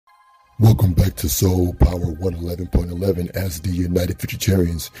Welcome back to Soul Power 111.11 as the United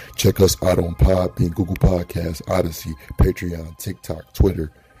Futuritarians. Check us out on Podbean, Google Podcasts, Odyssey, Patreon, TikTok,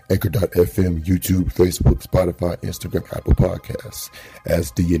 Twitter, Anchor.fm, YouTube, Facebook, Spotify, Instagram, Apple Podcasts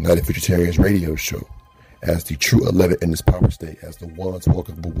as the United Futuritarians radio show, as the true 11 in this power state, as the ones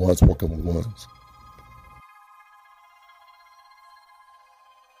walking with ones walking with ones.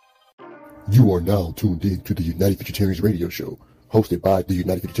 You are now tuned in to the United Futuritarians radio show, hosted by the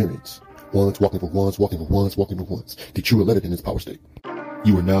United Futuritarians. Ones walking for ones, walking for ones, walking for ones. The true 11 in this power state.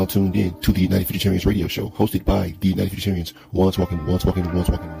 You are now tuned in to the United Futuritarians radio show, hosted by the United Futuritarians. Ones walking for ones, walking for ones,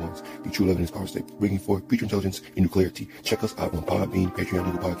 walking for ones. The true 11 in this power state. Bringing forth future intelligence and new clarity. Check us out on Podbean, Patreon,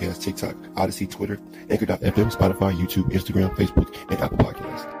 Google Podcasts, TikTok, Odyssey, Twitter, Anchor.fm, Spotify, YouTube, Instagram, Facebook, and Apple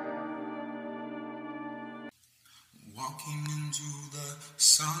Podcasts. Walking into the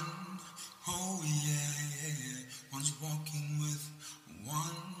sun. Oh yeah, one's walking with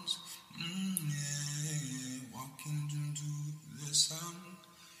ones, yeah, walking into the sun.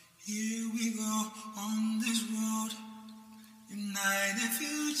 Here we go on this road, United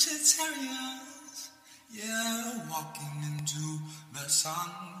Futuritarians, yeah, walking into the sun.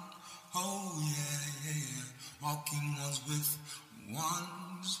 Oh yeah, walking ones with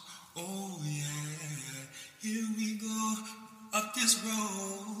ones. Oh yeah, here we go up this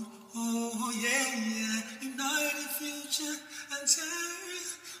road. Oh yeah, United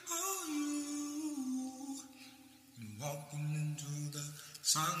Futuritarians. Oh you walking into the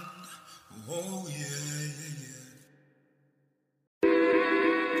sun. Oh yeah.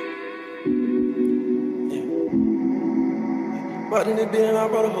 Brought in the bin and I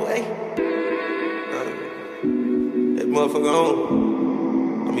brought a whole A. That motherfucker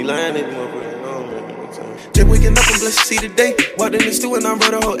on. I be lying that motherfucker. Just waking up and blessed to see the day. Walked in the stew and I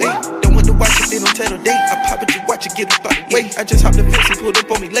brought a whole eight. Don't want to watch it, they don't tell no date. I pop it, you watch it, get up out the way. I just hopped the fence and pulled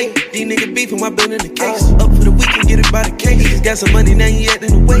up on me late. These niggas beefing, my belt in the case. Up for the weekend, get it by the case. Niggas got some money, now he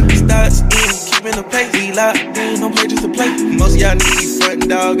acting away. Starts in, keeping the pace. We locked in, don't play just to play. Most of y'all niggas be frontin',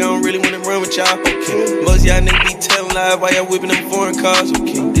 dog. I don't really wanna run with y'all. Okay. Most of y'all niggas be telling lies while y'all whipping them foreign cars.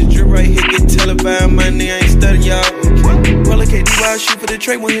 Okay. This drip right here get televised, my nigga ain't studying y'all. Okay. Roller KD while I shoot for the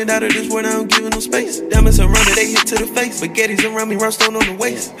tray. One hand out of this world, I don't give no space. Diamonds around it, they hit to the face. Spaghetti's around me, rhinestone on the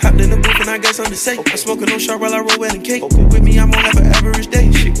waist. Hopped in the booth and I got something to say. I'm smoking no shot while I roll wedding cake. With me, I'm gonna have an average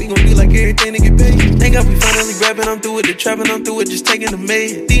day. Shit, we gon' do like everything to get paid. Thank God we finally rapping, I'm through with the trapping, I'm through with just taking the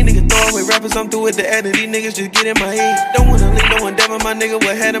maid. These niggas throw away rappers, I'm through with the ad, and these niggas just get in my head. Don't wanna link, don't want that, my nigga.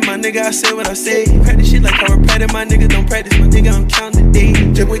 What had in my nigga, I said what I said. Practice shit like chiropractic, my nigga don't practice, my nigga, I'm counting the days.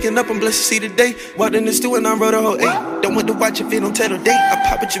 Just waking up, I'm blessed to see the day. Walked in the stew and I brought a whole eight. Don't want to watch if it don't tell no date. I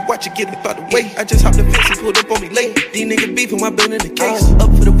pop it, you watch it, get up out the way. I just hopped the fence and pulled up on me late. These niggas beefing, my belt in the case.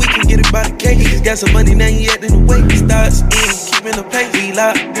 Up for the weekend, get it by the case. Niggas got some money, now he acting away. Starts in, keeping the pace. We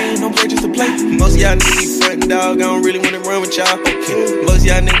locked in, don't play just to play. Most of y'all niggas be frontin', dog. I don't really wanna run with y'all. Okay. Most of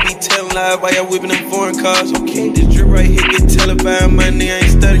y'all niggas be telling lies while y'all whipping them foreign cars. Okay. This drip right here get televised, my nigga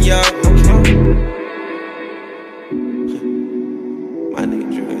ain't studying y'all. Okay. My nigga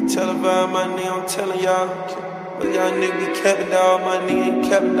drip televised, my nigga I'm telling y'all. Okay. Most y'all niggas be capping, dog. My nigga ain't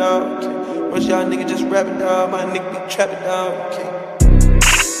capping, dog. Okay. Most y'all niggas just rapping, dog. My nigga be trapping, dog. Okay.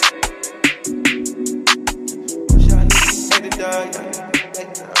 Most y'all niggas be acting, dog. Y'all niggas be acting,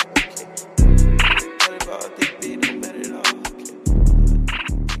 dog.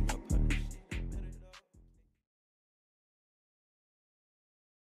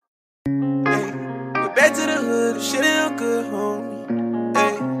 Back to the hood, the shit ain't good, homie.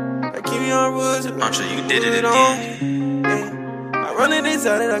 Ay, I keep you on woods, I'm sure you did it on me. Ay, I run it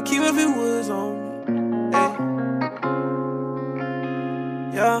inside and I keep a few woods on me. Ay,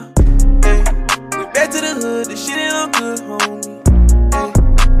 yeah, ay, we back to the hood, the shit ain't good, homie. Ay,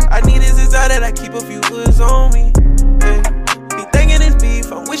 I need this inside that I keep a few woods on me. Ay, he thinking it's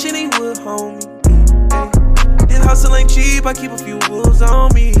beef, I'm wishing he would, homie. Ay, this hustle ain't cheap, I keep a few wolves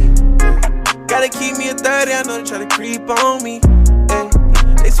on me. Gotta keep me a 30, I know they try to creep on me. Ay,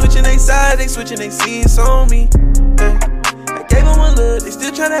 they switching they side, they switching they seats on me. Ay, I gave them a look, they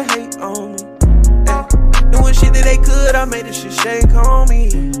still try to hate on me. Ay, doing shit that they could, I made this shit shake on me.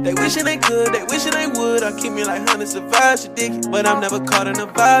 They wishing they could, they wishing they would. I keep me like 100 survives, you dig it. But I'm never caught in a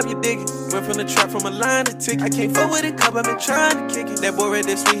vibe, you dig it. Went from the trap, from a line to tick. I can't fuck with it, cause I've been trying to kick it. That boy right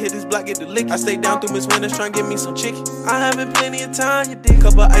there, sweet, hit this block, get the lick. I stay down through Miss Winters, trying to get me some chicken. I having plenty of time, you dig.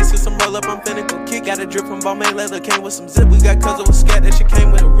 Couple ice with some roll up, I'm finna go kick. Got a drip from Balmain leather, came with some zip. We got cousin with scat, that shit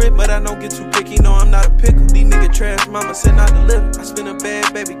came with a rip. But I don't get too picky, no, I'm not a pickle. These nigga trash, mama send out the litter. I spin a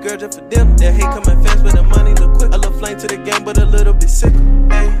bad baby girl just for dinner. That hate coming fast, but the money look quick. A little flame to the game, but a little bit sicker.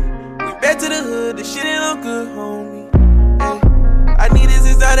 Ay, we back to the hood, this shit ain't all good, homie. Ay, I need his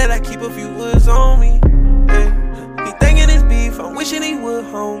desire that I keep a few woods on me. He thinking it's beef, I'm wishing he would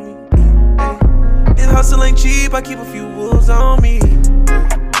hold me. This hustle ain't cheap, I keep a few wolves on me.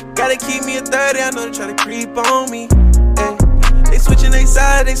 Gotta keep me a 30, I know they try to creep on me. They switching they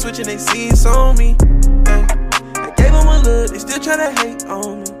side, they switching they seats on me. I gave them a look, they still try to hate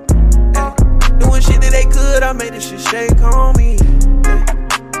on me. Doing shit that they could, I made this shit shake on me.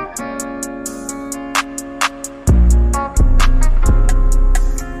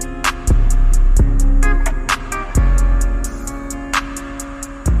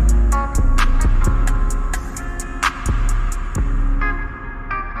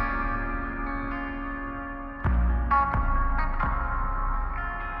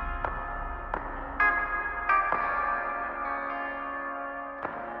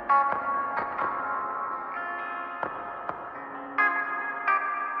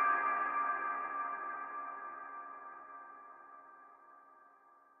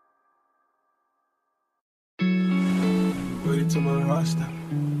 To my heart stop.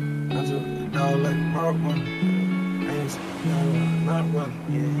 I took the dog like a rock runner. I ain't saying no, not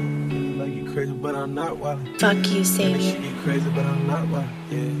running. Yeah, like you crazy, but I'm not wildin'. Fuck you, Savior. Man, this shit get crazy, but I'm not wildin'.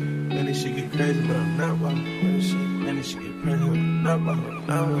 Yeah, man, this shit get crazy, but I'm not wildin'. Man, this shit get crazy, but I'm not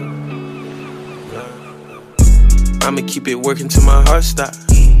wildin'. I'ma keep it working till my heart stop.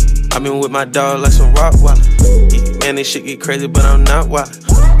 I've been with my dog like some Rottweiler. Yeah, man, this shit get crazy, but I'm not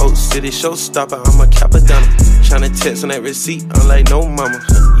wildin'. Old City showstopper, I'm a Capadonna. Tryna text on that receipt, I'm like, no mama.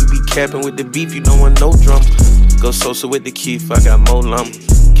 You be capping with the beef, you don't want no drama. Go social with the Keith, I got more llamas.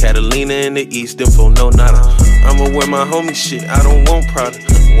 Catalina in the east, them for no nada. I'ma wear my homie shit, I don't want Prada.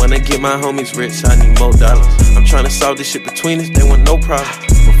 When I get my homies rich, I need more dollars. I'm tryna solve this shit between us, they want no problem.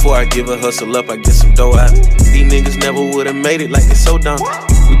 Before I give a hustle up, I get some dough out. These niggas never would've made it like they so dumb.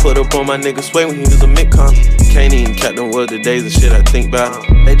 We put up on my nigga Sway when he was a mid-con. Can't even count them words, the days and shit I think about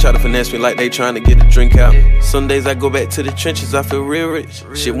it. They try to finesse me like they trying to get a drink out. Some days I go back to the trenches, I feel real rich.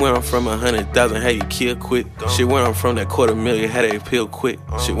 Shit where I'm from, 100,000, had you kill quick. Shit where I'm from, that $250,000, had they appeal quick.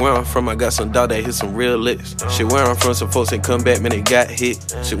 Shit where I'm from, I got some dog that hit some real licks. Shit where I'm from, some folks that come back, man, they got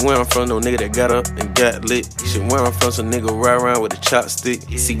hit. Shit where I'm from, no nigga that got up and got lit. Shit where I'm from, some nigga ride around with a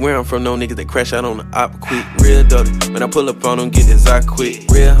chopstick. See where I'm from, no niggas that crash out on the op quick. Real dirty, when I pull up on them, get this I quit.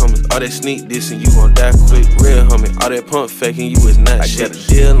 Real homies, all that sneak this and you gon' die quick. Real homie, all that pump faking, you is not shit. I got a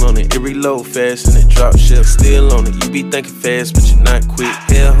deal on it, it reload fast and it drop shit. Still on it, you be thinking fast, but you're not quick.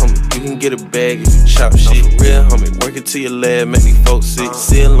 Hell homie, you can get a bag if you chop shit. Real homie, work it to your lab, make these folks sick.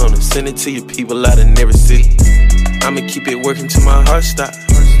 Seal on it, send it to your people out of never city. I'ma keep it working till my heart stop.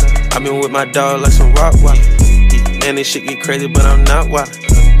 I've been with my dog like some Rottweiler. Man, this shit get crazy, but I'm not wild.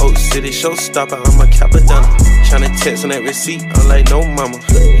 Old City showstopper, I'm a Capadonna. Tryna text on that receipt, I'm like, no mama.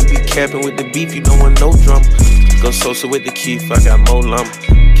 You be capping with the beef, you don't want no drama. Go social with the Keith, I got more llama.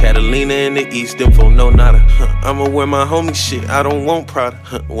 Catalina in the east, them for no nada. I'ma wear my homie shit, I don't want Prada.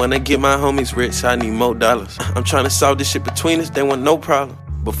 When I get my homies rich, I need more dollars. I'm tryna solve this shit between us, they want no problem.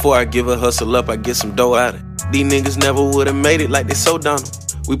 Before I give a hustle up, I get some dough out of it. These niggas never would've made it like they so done.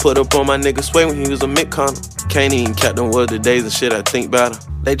 We put up on my nigga Sway when he was a mid-con. Can't even count them words, the days and shit I think about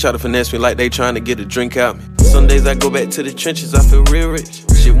them. They try to finesse me like they trying to get a drink out me. Some days I go back to the trenches, I feel real rich.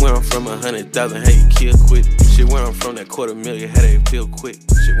 Shit where I'm from, 100,000, had you kill quick. Shit where I'm from, that $250,000, had they appeal quick.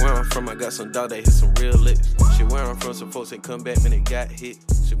 Shit where I'm from, I got some dog that hit some real licks. Shit where I'm from, some folks that come back, man, they got hit.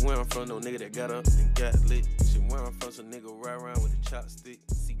 Shit where I'm from, no nigga that got up and got lit. Shit where I'm from, some nigga ride around with a chopstick.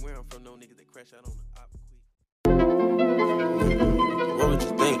 See where I'm from, no nigga that crash out on the op quick. What would you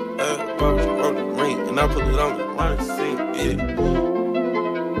think? Roll the ring, and I put it on the line to sing, yeah.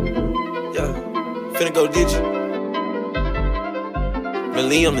 Finna go digi.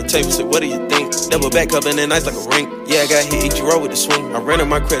 Lee on the table, said, what do you think? Double back up and then nice like a ring. Yeah, I got hit, you roll with the swing. I ran on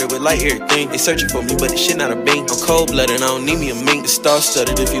my credit with like everything. They searching for me, but this shit not a bing. I'm cold-blooded, I don't need me a mink. The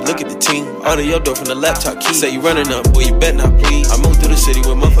star-studded if you look at the team. Order your door from the laptop key. Say you running up, boy, you bet not please. I moved through the city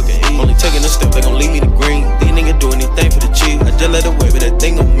with motherfucking E. Only taking a step, they gon' leave me the green. These niggas do anything for the cheap. I just let her wave, but that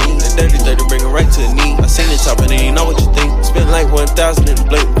thing on me. That dirty bring her right to the knee. I seen the top and they ain't know what you think. Spent like 1,000 in the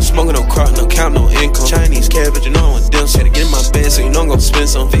plate. I'm smoking no crop, no count, no income. Chinese cabbage, you know I want them. Gotta get in my bed, so you know I'm gon' spend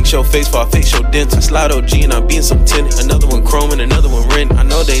some. Fix your face before I fix your dent. I slide OG and I be in some tenant. Another one chrome and another one rent. I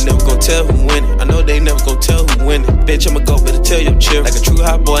know they never gon' tell who win it. I know they never gon' tell who win it. Bitch, I'ma go, better tell your chill. Like a true too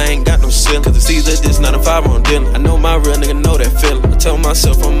hot, boy, I ain't got no ceiling. Cause it's either this 9 to 5 or I'm dealing. I know my real nigga know that feeling. I tell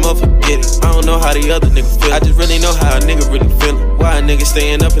myself I'm up, forget it. I don't know how the other nigga feel. I just really know how a nigga really feelin'. Why a nigga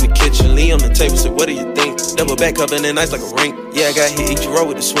staying up in the kitchen, lean on the table, say what do you think? Double back up and then nice like a ring. Yeah, I got hit, each roll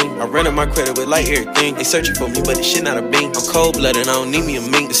with the swing. I ran up my credit with like everything. They searching for me, but this shit not a bean. I'm cold blooded, I don't need me a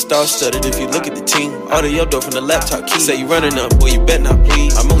mink. The star studded if you look at the team. Order your door from the laptop key. Say you running up, boy, you bet not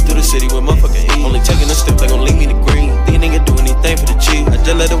please. I moved through the city with motherfucking heat. Only taking a step, they gon' leave me the green. These niggas do anything for the cheap. I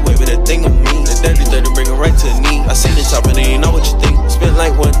just let her wait with that thing on me. The dirty bring her right to the knee. I seen the top and they ain't know what you think. Spent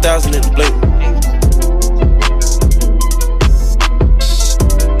like 1,000 in the blink.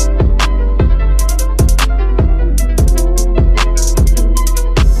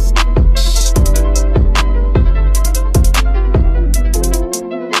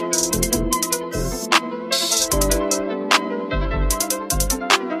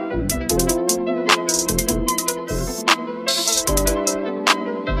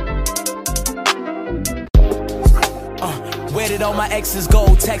 All my exes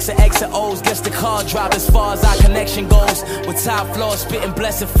go, text and X and O's. Guess the card drop as far as our connection goes. With top floor, spitting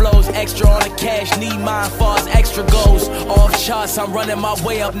blessed flows. Extra on the cash, need mine far as extra goes. Off charts, I'm running my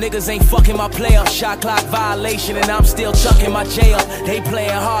way up. Niggas ain't fucking my play up. Shot clock violation, and I'm still chucking my J up. They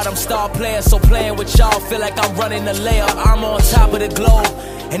playing hard, I'm star player, so playing with y'all feel like I'm running the layup. I'm on top of the globe.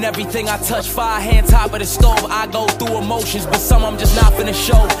 And everything I touch, fire hand top of the stove. I go through emotions, but some I'm just not finna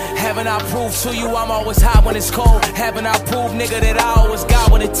show. Haven't I proved to you I'm always hot when it's cold? Haven't I proved, nigga, that I always got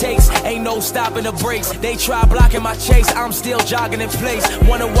what it takes? Ain't no stopping the brakes. They try blocking my chase, I'm still jogging in place.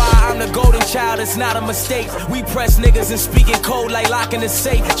 Wonder why I'm the golden child, it's not a mistake. We press niggas and speaking code like locking the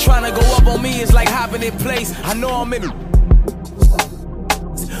safe. Trying to go up on me is like hopping in place. I know I'm in it,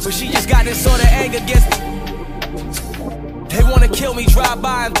 but she just got this sort of anger against me. They wanna kill me, drive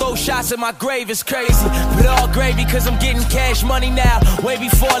by and throw shots at my grave, it's crazy. But all gravy cause I'm getting cash money now. Way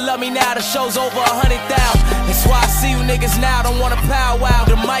before Love Me Now, the show's over 100,000. That's why I see you niggas now, don't wanna powwow.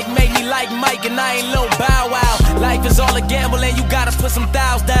 The mic made me like Mike and I ain't Lil Bow Wow. Life is all a gamble and you gotta put some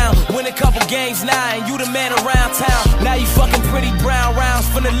thousands down. Win a couple games now and you the man around town. Now you fucking pretty brown rounds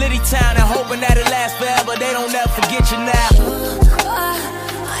from the Liddy town and hoping that it lasts forever, they don't ever forget you now.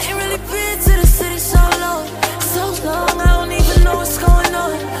 I ain't really been to the city so long. So long, I don't even know what's going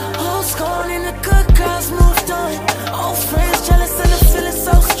on. Hoes gone and the good girls moved on. Old friends jealous and the feeling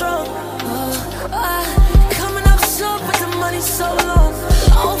so strong. Coming up short but the money so long.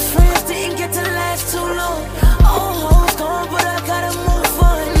 Old friends didn't get to last too long. Old hoes gone but I gotta move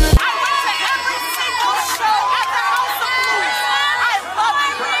on. I went to every single show at the House of Blues. I love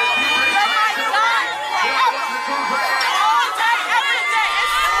you. You're my God. All day, every day.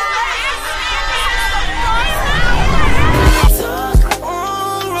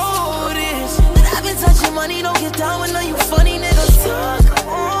 Money don't get down when you funny niggas talk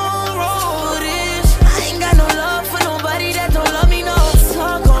on road ish. I ain't got no love for nobody that don't love me, no.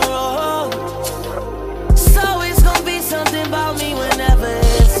 Talk on road. So it's gonna be something about me whenever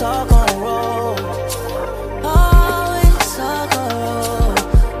it's talk on road. Oh, it's talk on road.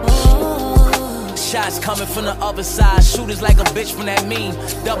 Oh. Shots coming from the other side. Shooters like a bitch from that meme.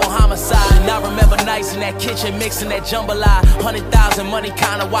 Double homicide. And I remember nights in that kitchen mixing that jambalaya. 100,000 money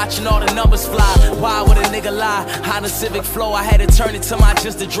kinda watching all the numbers fly. Why would a nigga lie? Honda Civic Flow, I had to turn it to my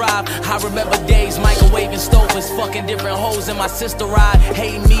just to drive. I remember days microwaving stovers, fucking different hoes in my sister ride.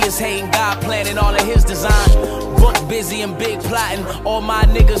 Hating me is hating God, planning all of his design. Book busy and big plotting. All my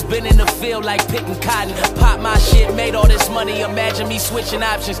niggas been in the field like picking cotton. Pop my shit, made all this money. Imagine me switching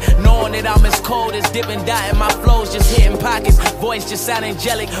options, knowing that I'm as cold as Dippin' Dottin'. My flows just hitting pockets, voice just sound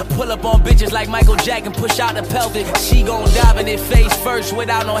angelic. Pull up on bitches like Michael Jackson, push out the pelvic. She gon' dive in it face first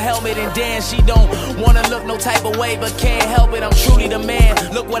without no helmet, and then she don't wanna look no type of way, but can't help it. I'm truly the man.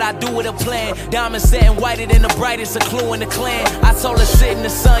 Look what I do with a plan. Diamond setting whiter than the brightest, a clue in the clan. I told her sit in the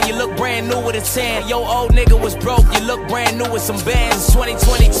sun, you look brand new with a tan. Yo, old nigga was broke, you look brand new with some bands. It's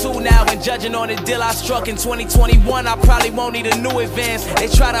 2022 now, and judging on the deal I struck in 2021, I probably won't need a new advance. They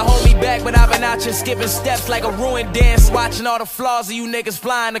try to hold me back, but I've been out here skipping steps like a ruined dance. Watching all the flaws of you niggas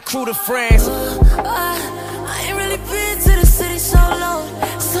flying the crew to France. I ain't really been to the city so long.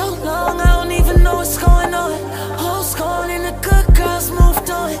 So long, I don't even know what's going on. Hoes gone and the good girls moved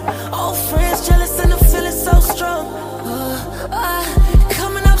on. Old friends jealous and the feeling so strong.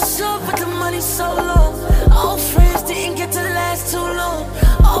 Coming up short but the money so long. Old friends didn't get to last too long.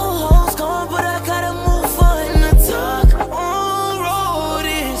 Old hoes gone but I gotta move on. And the talk on road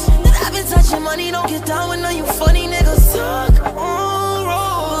is that I've been touching money, don't get down when you funny niggas talk on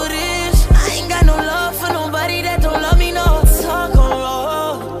road is. I ain't got no love for nobody that don't love me, no. Talk on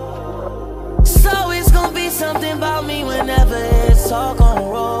road. So it's gonna be something about me whenever it's talk on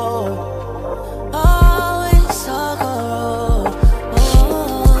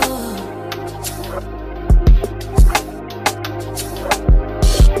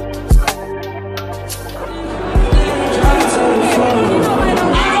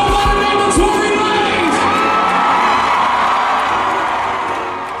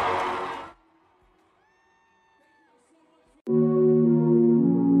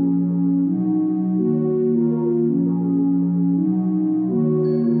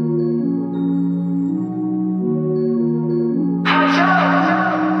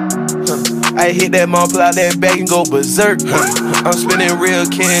I hit that mall, pull out that bag and go berserk. I'm spending real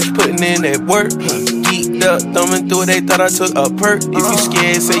cash, putting in that work. Geeked up, thumbing through it, they thought I took a perk. If you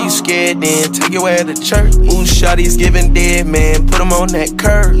scared, say you scared, then take your ass to church. Ooh, shawty's giving dead, man, put them on that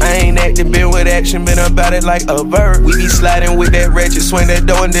curve. I ain't acting, been with action, been about it like a bird. We be sliding with that ratchet, swing that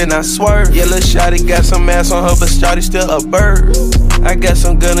door and then I swerve. Yeah, lil' shawty got some ass on her, but shawty still a bird. I got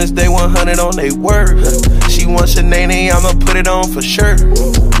some gunners, they 100 on they word. She wants your name, I'ma put it on for sure.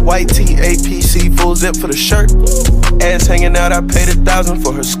 White tee, APC, full zip for the shirt. Ass hanging out, I paid 1,000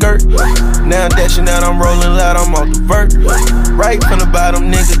 for her skirt. Now I'm dashing out, I'm rolling loud, I'm off the vert. Right from the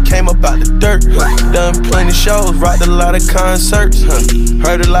bottom, nigga came up out the dirt. Done plenty shows, rocked a lot of concerts.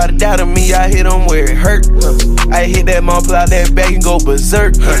 Heard a lot of doubt of me, I hit them where it hurt. I hit that mall, pull out that bag and go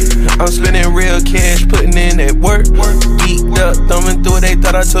berserk. I'm spending real cash, putting in that work. Geeked up, thumbing through it, they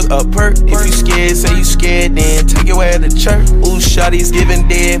thought I took a perk. If you scared, say you scared, then take your ass to church. Ooh, shawty's giving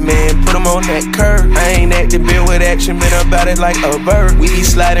dead, man, put them on that curve. I ain't acting, been with action, been about it like a bird. We be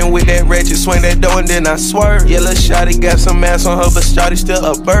sliding with that ratchet, swing that door and then I swerve. Yeah, lil' shawty got some ass on her, but shawty still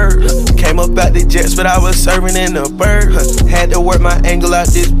a bird. Came up out the jets, but I was serving in a bird. Had to work my angle out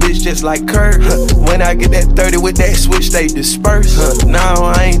this bitch just like Kurt. When I get that 30 with that switch, they disperse.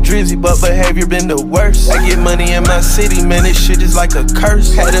 Nah, I ain't drizzy, but behavior been the worst. I get money in my city, man, this shit is like a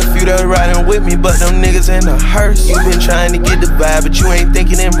curse. Had a few that riding with me, but them niggas in a hearse. You been trying to get the vibe, but you ain't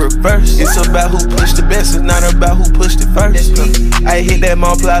thinking in reverse. It's about who pushed the best, it's not about who pushed it first. I hit that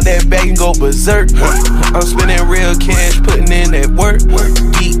mall, pull out that bag and go berserk. I'm spending real cash, putting in that work.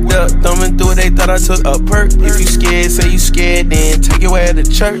 Geeked up, thumbing through it, they thought I took a perk. If you scared, say you scared, then take your ass to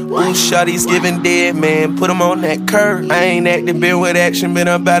church. Ooh, shawty's giving dead, man, put them on that curve. I ain't acting, been with action, been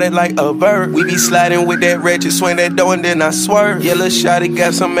about it like a bird. We be sliding with that ratchet, swing that door and then I swerve. Yeah, lil' shawty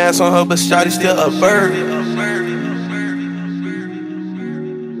got some ass on her, but shawty still a bird.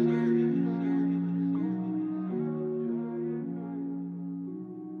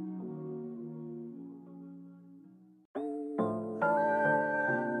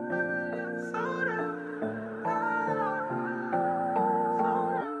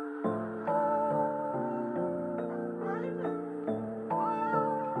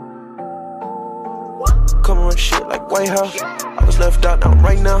 Come on, shit like White House. I was left out, now I'm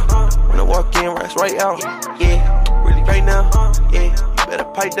right now. When I walk in, rats right out. Yeah, really right now. Yeah, you better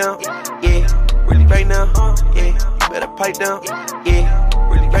pipe down. Yeah, really right now. Yeah, you better pipe down. Yeah,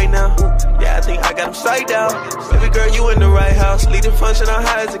 really right now. Yeah, I think I got him sight down. Baby girl, you in the right house. Leading function, I'm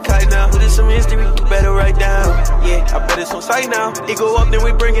high as a kite now. Put in some history, you better write down. Yeah, I bet it's on sight now. It go up, then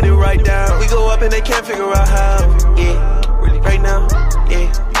we bringing it right down. We go up and they can't figure out how. Yeah, really right now.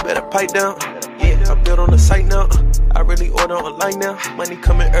 Yeah, you better pipe down. Yeah, I built on the site now. I really order online now. Money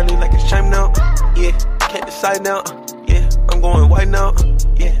coming early like it's chime now. Yeah, can't decide now. Yeah, I'm going white now.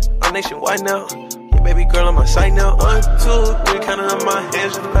 Yeah, I'm nationwide now. Yeah, baby girl on my side now. 1, 2, 3, counting on my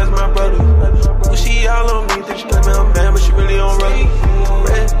hands just past my brother. Ooh, she all on me, think she claim I'm bad, but she really on rugby.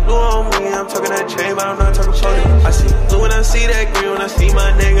 Red, blue on me, I'm talking that chain, but I'm not talking police. I see blue when I see that green, when I see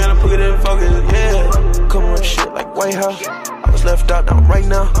my name, gotta put it in focus. Yeah, come on, shit like White House. I was left out, now I'm right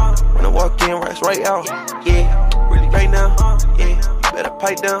now. When I walk in, rats right out. Yeah, really right now. Yeah, you better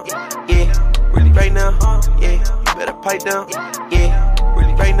pipe down. Yeah, really right now. Yeah, you better pipe down. Yeah,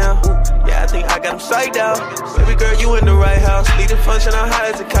 really right now. Yeah, I think I got him sight down. Baby girl, you in the right house. Leading function, I'm high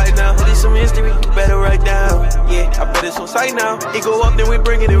as a kite now. Put in some history, you better write down. Yeah, I bet it's on sight now. It go up, then we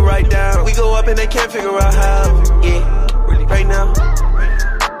bringing it right down. We go up and they can't figure out how. Yeah, really right now.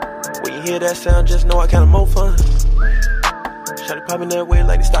 When you hear that sound, just know I got more fun. Shawty poppin' that way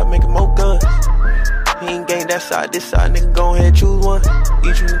like they stop making more guns. He ain't gang that side, this side, nigga gon' ahead choose one.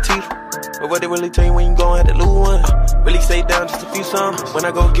 Eat you and teach. But what they really tell you when you gon' have to lose one. Really stay down just a few some. When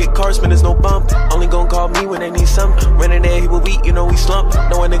I go get cars, man, there's no bump. Only gon' call me when they need something. Running there, he will beat, you know we slump.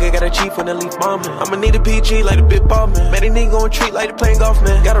 Know a nigga got a chief when they leave bombing. I'ma need a PG like a big ball, man. Man, they nigga gon' treat like they playing golf,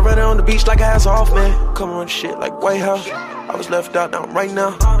 man. Gotta run it on the beach like a ass off, man. Come on, shit like White House. I was left out, now I'm right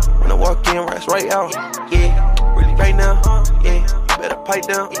now. When I walk in, rats right out. Yeah, really right now. Yeah, you better pipe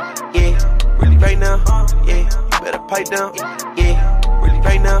down. Yeah, really right now. Yeah, you better pipe down. Yeah, really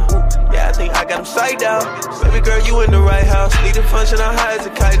right now. Yeah, I think I got him sight down. Baby girl, you in the right house. Leading function, I'm high as a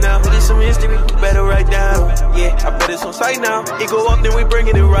kite now. Put in some history, you better write down. Yeah, I bet it's on sight now. It go up, then we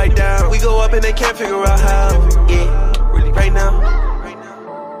bringing it right down. We go up and they can't figure out how. Yeah, really right now.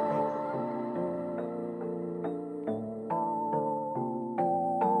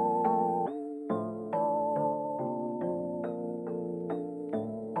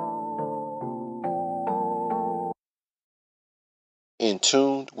 In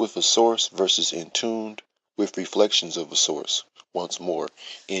tuned with a source versus in tuned with reflections of a source. once more.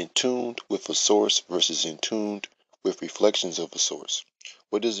 In tuned with a source versus in tuned with reflections of a source.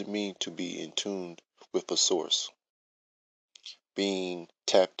 What does it mean to be in tune with a source? Being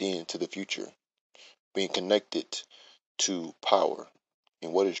tapped into the future, being connected to power.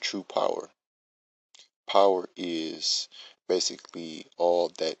 And what is true power? Power is basically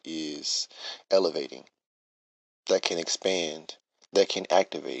all that is elevating, that can expand, that can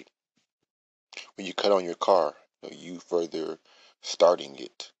activate. When you cut on your car, you further starting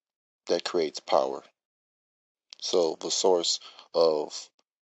it. That creates power. So the source of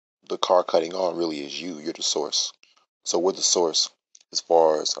the car cutting on really is you. You're the source. So we're the source as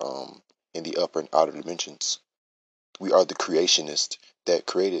far as in the upper and outer dimensions. We are the creationist that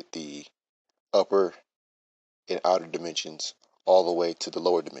created the upper and outer dimensions all the way to the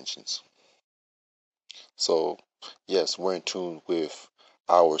lower dimensions. So yes, we're in tune with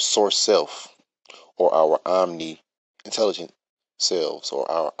our source self, or our omni-intelligent selves, or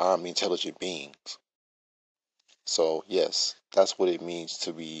our omni-intelligent beings. So yes, that's what it means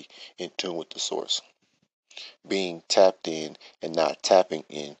to be in tune with the source. Being tapped in and not tapping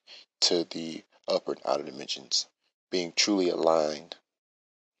in to the upper and outer dimensions. Being truly aligned.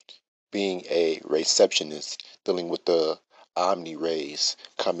 Being a receptionist, dealing with the omni rays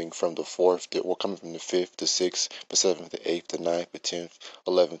coming from the fourth, or coming from the fifth, the sixth, the seventh, the eighth, the ninth, the 10th,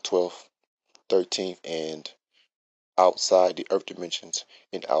 11th, 12th, 13th, and outside the earth dimensions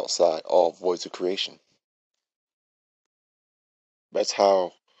and outside all voids of creation. That's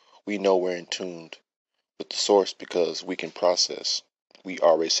how we know we're in tune with the source, because we can process. We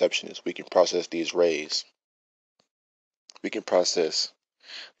are receptionists. We can process these rays. We can process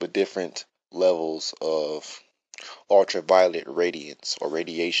the different levels of ultraviolet radiance or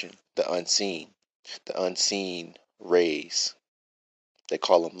radiation, the unseen rays. They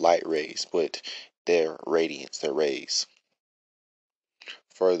call them light rays, but they're radiance, they're rays.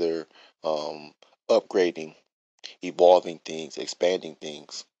 Further upgrading, evolving things, expanding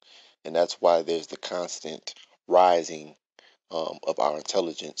things. And that's why there's the constant rising of our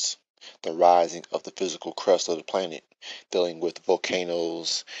intelligence, the rising of the physical crust of the planet, dealing with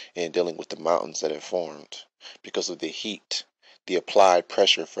volcanoes and dealing with the mountains that have formed because of the heat. The applied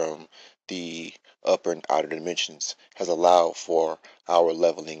pressure from the upper and outer dimensions has allowed for our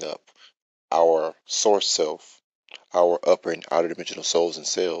leveling up, our source self, our upper and outer dimensional souls and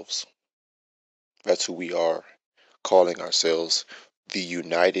selves. That's who we are, calling ourselves the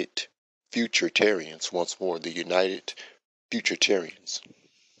United Futuritarians. Once more, the United Futuritarians.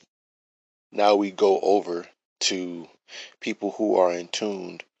 Now we go over to people who are in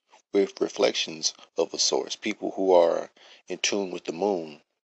tune with reflections of a source, people who are in tune with the moon,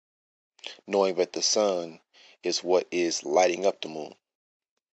 knowing that the sun is what is lighting up the moon,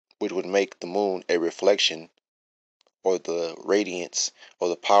 which would make the moon a reflection, or the radiance or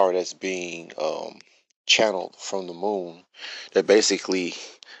the power that's being channeled from the moon, that basically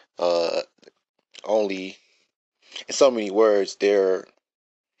only, in so many words, they're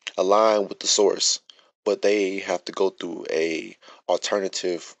aligned with the source, but they have to go through a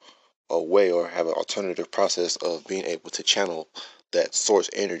alternative way, or have an alternative process of being able to channel that source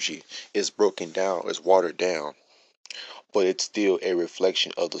energy. Is broken down, is watered down, but it's still a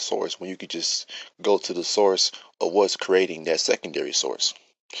reflection of the source, when you could just go to the source of what's creating that secondary source,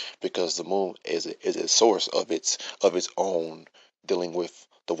 because the moon is a source of its own, dealing with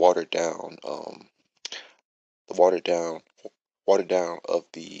the watered down of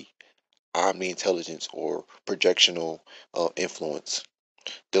the omni-intelligence or projectional influence,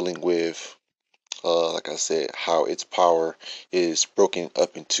 dealing with like I said, how its power is broken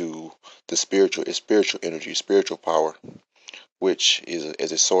up into the spiritual energy, spiritual power, which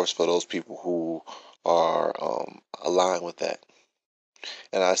is a source for those people who are aligned with that.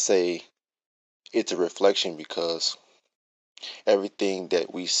 And I say it's a reflection because everything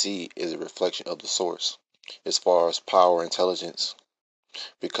that we see is a reflection of the source, as far as power, intelligence,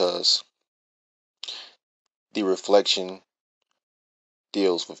 because the reflection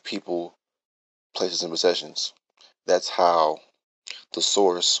deals with people, places, and possessions. That's how the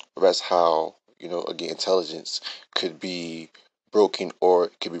source, or that's how, again, intelligence could be broken, or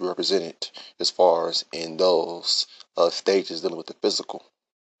it could be represented as far as in those stages dealing with the physical.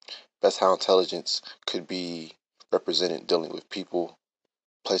 That's how intelligence could be represented, dealing with people,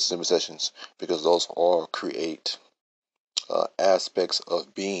 places, and possessions, because those all create aspects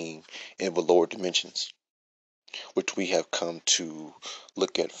of being in the lower dimensions, which we have come to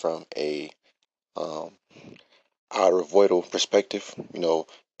look at from a outer voidal perspective.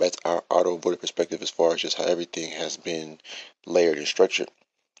 That's our outer voidal perspective, as far as just how everything has been layered and structured.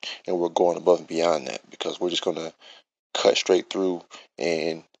 And we're going above and beyond that, because we're just going to cut straight through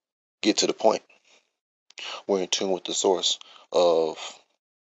and get to the point. We're in tune with the source of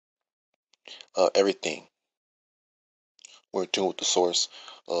everything. We're in tune with the source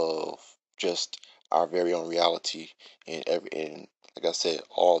of just our very own reality and like I said,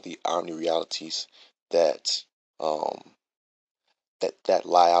 all the omni realities that um that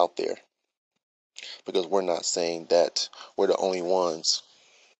lie out there. Because we're not saying that we're the only ones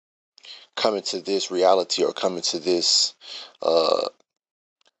coming to this reality or coming to this uh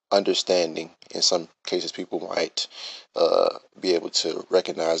understanding. In some cases, people might be able to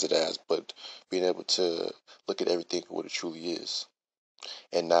recognize it as, but being able to look at everything for what it truly is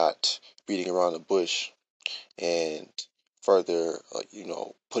and not beating around the bush and further,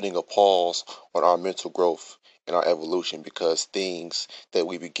 putting a pause on our mental growth and our evolution because things that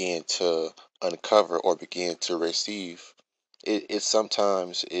we begin to uncover or begin to receive, it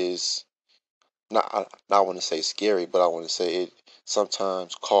sometimes is not want to say scary, but I want to say it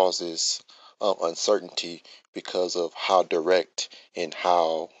sometimes causes uncertainty because of how direct and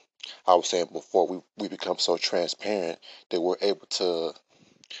how I was saying before we become so transparent that we're able to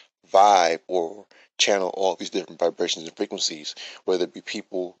vibe or channel all these different vibrations and frequencies, whether it be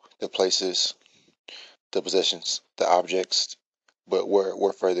people, the places, the possessions, the objects, but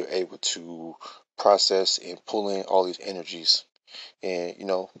we're further able to process and pull in all these energies and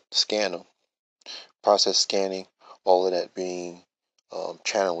scan them, process scanning, all of that being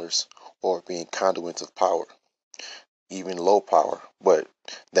channelers or being conduits of power, even low power. But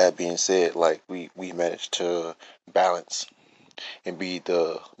that being said, like we managed to balance and be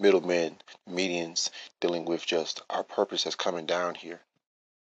the middlemen, medians, dealing with just our purpose that's coming down here.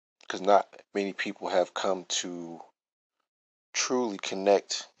 Because not many people have come to truly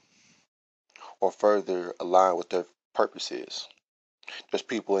connect or further align with their purpose is. There's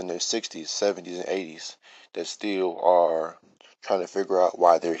people in their 60s, 70s, and 80s that still are trying to figure out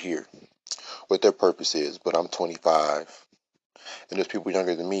why they're here, what their purpose is. But I'm 25, and there's people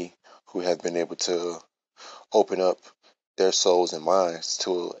younger than me who have been able to open up their souls and minds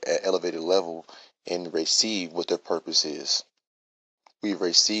to an elevated level and receive what their purpose is. We've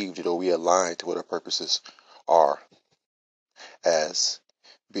received it or we align to what our purposes are as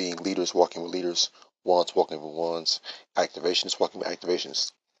being leaders walking with leaders, ones walking with ones, activations walking with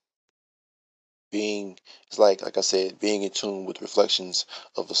activations. Being it's like I said, being in tune with reflections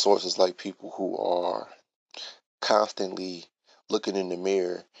of the sources like people who are constantly looking in the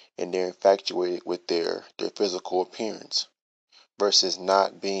mirror and they're infatuated with their physical appearance versus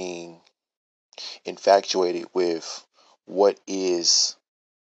not being infatuated with what is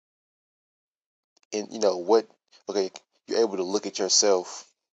in what okay you're able to look at yourself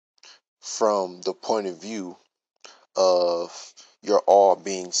from the point of view of your all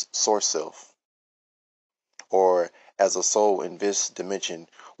being source self, or as a soul in this dimension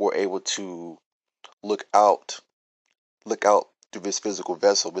we're able to look out look out through this physical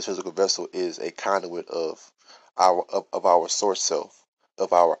vessel. This physical vessel is a conduit of our source self,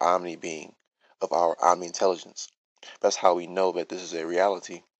 of our omni being, of our omni intelligence. That's how we know that this is a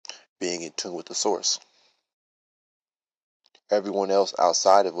reality, being in tune with the source. Everyone else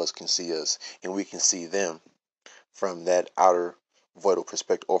outside of us can see us, and we can see them from that outer vital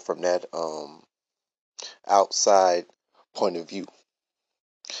perspective, or from that outside point of view.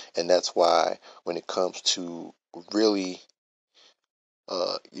 And that's why when it comes to really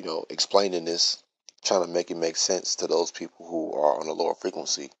explaining this, trying to make it make sense to those people who are on a lower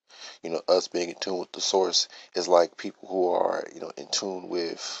frequency. Us being in tune with the source is like people who are, in tune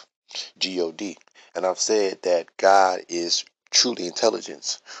with God. And I've said that God is truly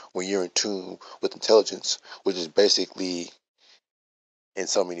intelligence. When you're in tune with intelligence, which is basically, in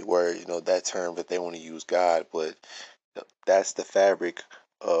so many words, that term that they want to use God, but that's the fabric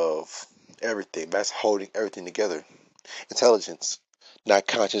of everything. That's holding everything together. Intelligence, not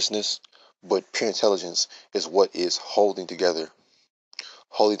consciousness, but pure intelligence is what is holding together,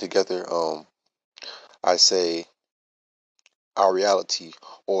 I say, our reality,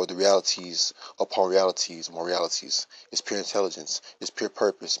 or the realities upon realities, more realities. It's pure intelligence, it's pure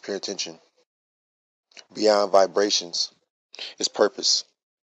purpose, pure intention. Beyond vibrations is purpose.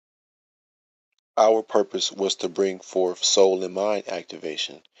 Our purpose was to bring forth soul and mind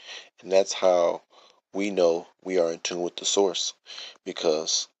activation, and that's how we know we are in tune with the source,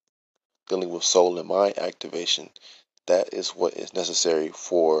 because dealing with soul and mind activation, that is what is necessary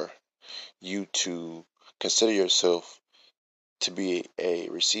for you to consider yourself to be a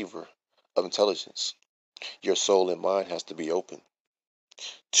receiver of intelligence. Your soul and mind has to be open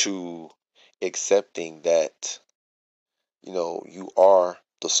to accepting that, you are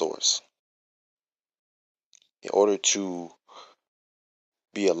the source. In order to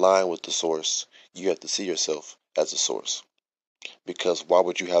be aligned with the source, you have to see yourself as a source. Because why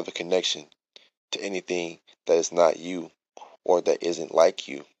would you have a connection to anything that is not you or that isn't like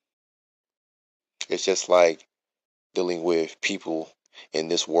you? It's just like dealing with people in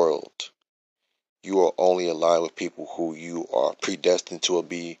this world. You are only aligned with people who you are predestined to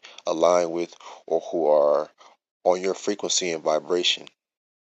be aligned with or who are on your frequency and vibration.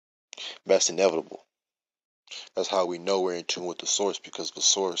 That's inevitable. That's how we know we're in tune with the source, because the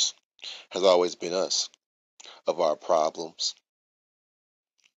source has always been us, of our problems,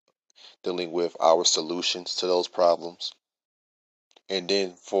 dealing with our solutions to those problems, and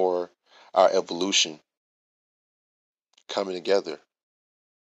then for our evolution coming together.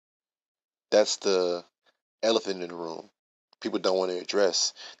 That's the elephant in the room. People don't want to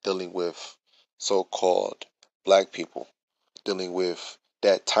address dealing with so-called black people, dealing with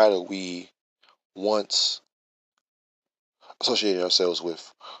that title we once associated ourselves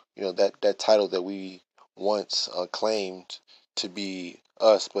with. That title that we once claimed to be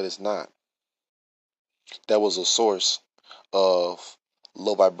us, but it's not. That was a source of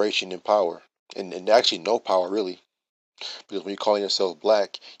low vibration and power, and actually no power really. Because when you're calling yourself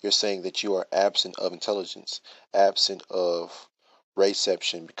black, you're saying that you are absent of intelligence, absent of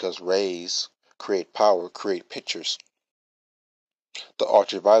rayception, because rays create power, create pictures. The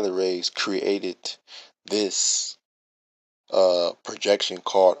ultraviolet rays created this projection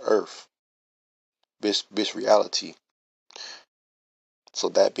called Earth, this reality. So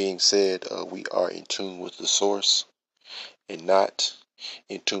that being said, we are in tune with the source and not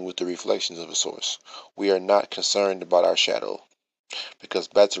in tune with the reflections of the source. We are not concerned about our shadow, because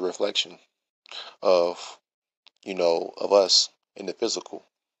that's a reflection of us in the physical.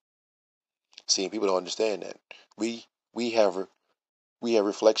 See, people don't understand that we have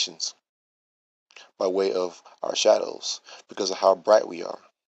reflections by way of our shadows because of how bright we are.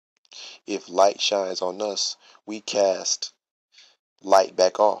 If light shines on us, we cast light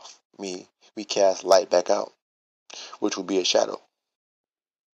back off. We cast light back out, which will be a shadow.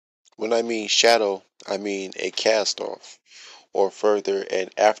 When I mean shadow, I mean a cast off, or further an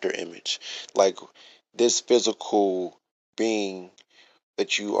after image. Like this physical being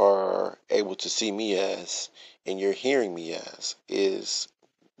that you are able to see me as and you're hearing me as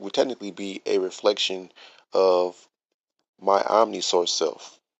would technically be a reflection of my omnisource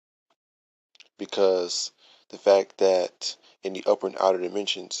self, because the fact that in the upper and outer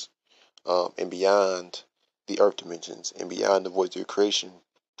dimensions, and beyond the earth dimensions and beyond the voids of creation,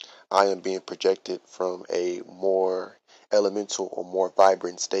 I am being projected from a more elemental or more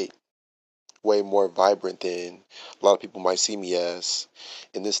vibrant state, way more vibrant than a lot of people might see me as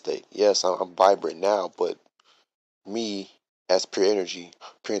in this state. Yes, I'm vibrant now, but me as pure energy,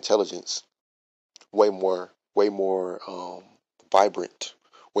 pure intelligence, way more vibrant,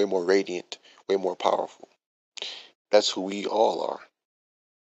 way more radiant, way more powerful. That's who we all are.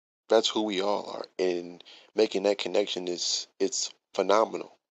 That's who we all are. And making that connection it's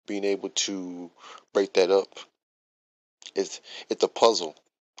phenomenal. Being able to break that up, it's a puzzle.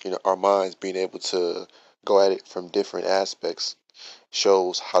 Our minds being able to go at it from different aspects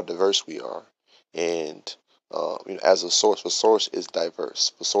shows how diverse we are. And as a source, the source is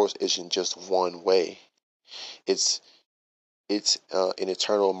diverse. The source isn't just one way. It's an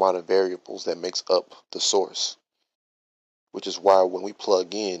eternal amount of variables that makes up the source, which is why when we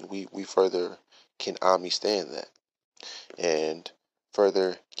plug in, we further can omni-stand that and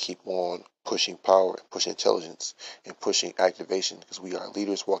further keep on pushing power and pushing intelligence and pushing activation, because we are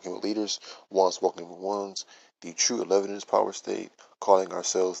leaders walking with leaders, ones walking with ones, the true 11 in this power state, calling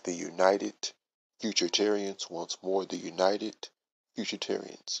ourselves the United Futuritarians. Once more, the United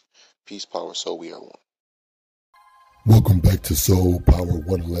Futuritarians. Peace, power, soul, we are one. Welcome back to Soul Power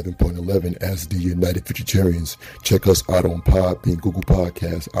 111.11 as the United Futuritarians. Check us out on Podbean, Google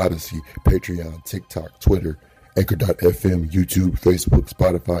Podcasts, Odyssey, Patreon, TikTok, Twitter, Anchor.fm, YouTube, Facebook,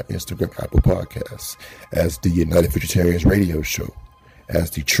 Spotify, Instagram, Apple Podcasts as the United Futuritarians radio show,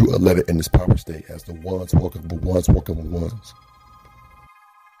 as the true 11 in this power state, as the ones walking with ones walking with ones.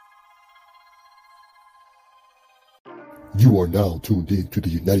 You are now tuned in to the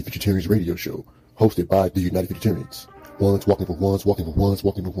United Futuritarians radio show, hosted by the United Futuritarians. Ones walking for ones, walking for ones,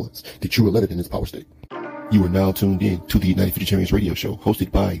 walking for ones. The true 11 in this power state. You are now tuned in to the United Futuritarians radio show, hosted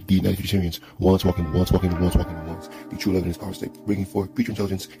by the United Futuritarians. Ones walking for ones, walking for ones, walking for ones. The true 11 in this power state, bringing forth future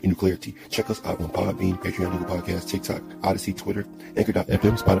intelligence and new clarity. Check us out on Podbean, Patreon, Google Podcasts, TikTok, Odyssey, Twitter,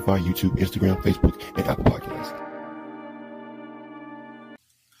 Anchor.fm, Spotify, YouTube, Instagram, Facebook, and Apple Podcasts.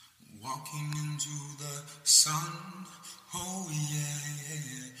 Walking into the sun, oh yeah.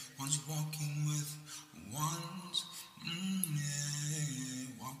 One's walking with ones. Yeah,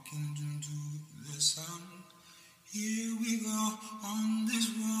 walking into the sun. Here we go on this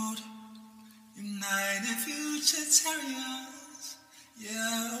road. United Futuritarians.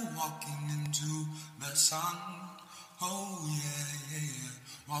 Yeah, walking into the sun. Oh yeah, yeah, yeah.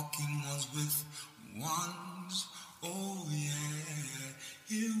 Walking ones with ones. Oh yeah,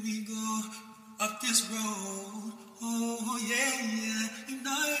 here we go up this road. Oh yeah, yeah.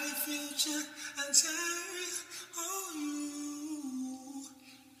 United Future and Terry. Oh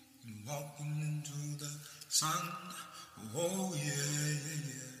you walking into the sun. Oh yeah, yeah,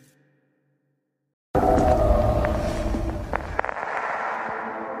 yeah.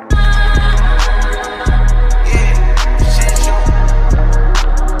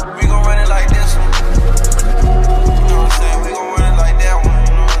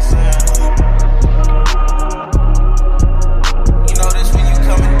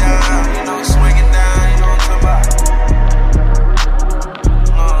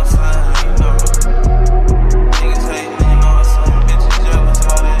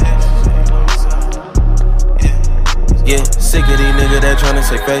 Sick of these niggas that tryna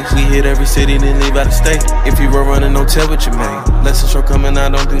say face. We hit every city, then leave out of state. If you were running, don't tell what you made. Lesson show coming, I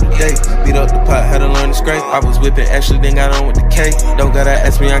don't do the date. Beat up the pot, had to learn to scrape. I was whipping Ashley, then got on with the K. Don't gotta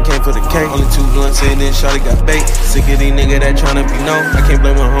ask me, I came for the K. Only 2 blunts in, then shawty got bait. Sick of these niggas that tryna be known. I can't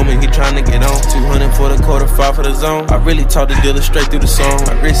blame my homie, he tryna get on. 200 for the quarter, 5 for the zone. I really taught the dealer straight through the song.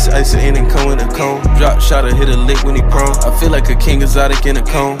 My wrist ice in and come with a cone. Drop shot or hit a lick when he prone. I feel like a king exotic in a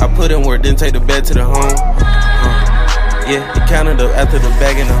cone. I put in work, then take the bed to the home. Yeah, he counted up after the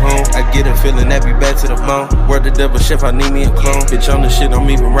bag in the home. I get a feeling that be bad to the bone. Word the devil chef, I need me a clone. Bitch on the shit, I'm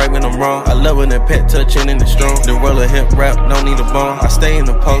even right when I'm wrong. I love when that pet touching and it's strong. The roller hemp rap, don't need a bone. I stay in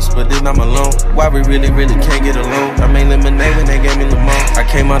the post, but then I'm alone. Why we really can't get along? I made lemonade when they gave me lemon. I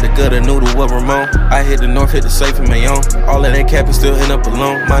came out the gutter, noodle with Ramon. I hit the north, hit the safe in my own. All of that cap is still end up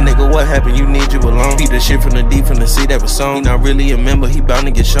alone. My nigga, what happened? You need you alone. Beat the shit from the deep, from the sea that was sown. He not really a member, he bound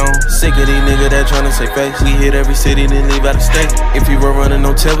to get shown. Sick of these niggas that tryna say face. We hit every city, then leave out of state. If you were running,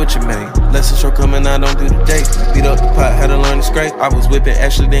 don't tell what you made. Lesson show coming, I don't do the date. Beat up the pot, had to learn to scrape. I was whipping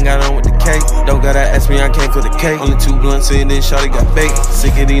Ashley, then got on with the K. Don't gotta ask me, I came for the K. Only 2 blunts in, then shawty got bait.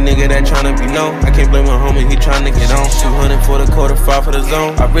 Sick of these niggas that tryna be known. I can't blame my homie, he tryna get on. 200 for the quarter, 5 for the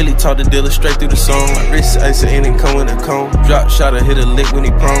zone. I really taught the dealer straight through the song. My wrist ice in and come with a cone. Drop shot or hit a lick when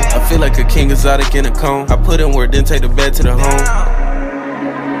he prone. I feel like a king exotic in a cone. I put in work, then take the bed to the home.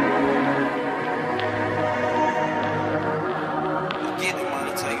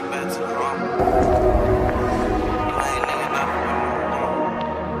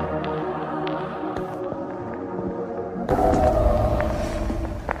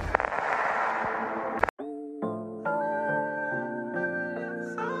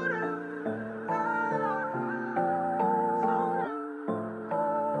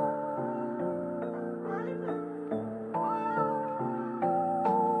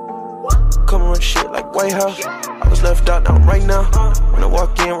 Come on, shit like White House. I was left out, now I'm right now. When I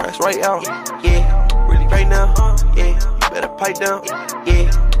walk in, rats right out. Yeah, really right now. Yeah, you better pipe down.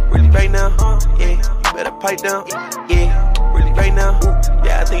 Yeah, really right now. Yeah, you better pipe down. Yeah, really right now.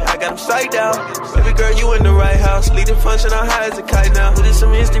 Yeah, I think I got him psyched out. Baby girl, you in the right house. Lead the function, I'm high as a kite now. But it's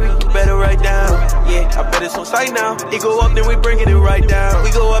some history, you better write down. Yeah, I bet it's on sight now. It go up, then we bringing it right down.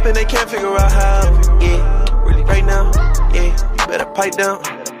 We go up and they can't figure out how. Yeah, really right now. Yeah, you better pipe down.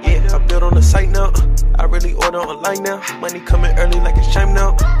 Yeah, I built on the site now. I really order online now. Money coming early like it's chime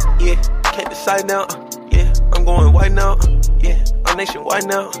now. Yeah, can't decide now. Yeah, I'm going white now. Yeah, I'm nationwide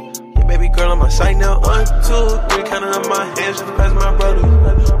now. Yeah, baby girl on my side now. 1, 2, 3, counting on my hands just to pass my brother.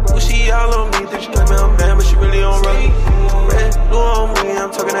 Ooh, she all on me, think she got me on man, but she really on rugby. Red, blue on me,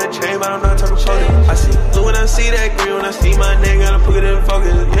 I'm talking that chain, but I'm not talking police. I see blue when I see that green, when I see my nigga, gotta put it in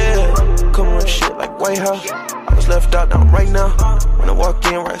focus. Yeah, come on, shit like White House. I was left out, now I'm right now. When I walk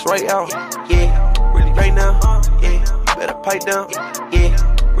in, rats right out. Yeah, really right now. Yeah, you better pipe down. Yeah,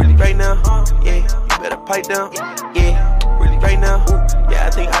 really right now. Yeah, you better pipe down. Yeah, really right now. Yeah, I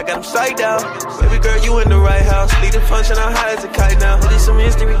think I got him psyched out. Baby girl, you in the right house. Lead the function, I'm high as a kite now. But it's some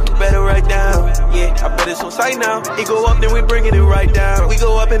history, you better write down. Yeah, I bet it's on sight now. It go up, then we bringing it right down. We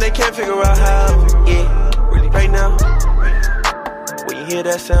go up and they can't figure out how. Yeah, really right now. When you hear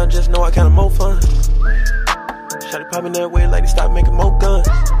that sound, just know I kinda more fun. Shawty popping that way like they stop making more guns.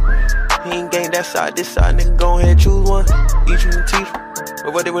 He ain't gang that side, this side, nigga go ahead choose one. Each one teach.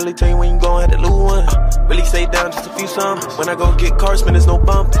 But what they really tell you when you gon' have to lose one? Really stay down just a few some. When I go get cars, man, there's no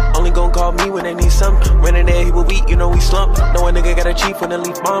bump. Only gon' call me when they need something. Running there, he will weak, you know we slump. Know a nigga gotta cheat when they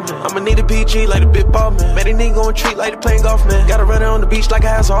leave mom. I'ma need a PG like a big ball, man. Man, they nigga gon' treat like they playing golf, man. Gotta run it on the beach like a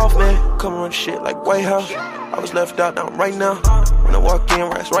ass off, man. Come on shit like White House. I was left out, now I'm right now. When I walk in,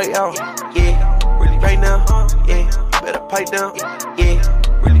 rats right out. Yeah, really right now. Yeah, you better pipe down. Yeah,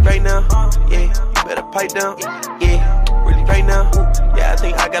 really right now. Yeah, you better pipe down. Yeah. Right now, yeah, I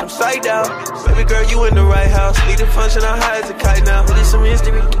think I got him psyched out. Baby girl, you in the right house. Need to function how high as a kite now. It is some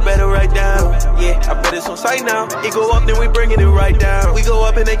history, you better write down. Yeah, I bet it's on sight now. It go up, then we bringing it right down. We go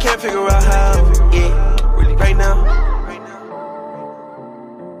up and they can't figure out how. Yeah, really right now.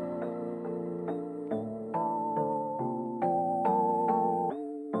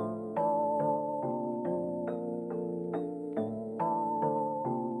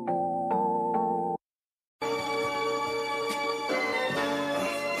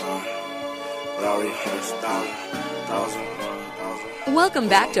 Welcome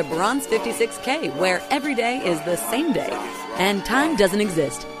back to Bronze 56K, where every day is the same day, and time doesn't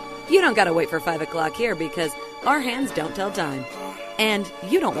exist. You don't gotta wait for 5 o'clock here because our hands don't tell time. And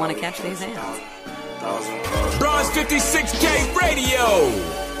you don't want to catch these hands. Bronze 56K Radio!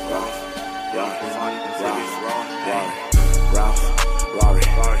 Rory,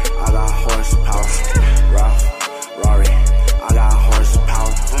 I got horsepower. Rory, I got horsepower. Rory, I got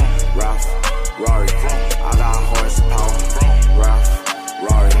horsepower. Rory, I got horsepower.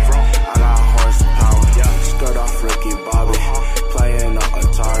 Skirt off Ricky Bobby, playing on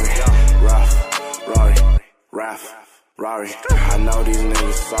Atari. Rory, I know these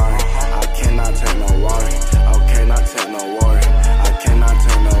niggas sorry. I cannot take no worry. Okay, not take no worry. I cannot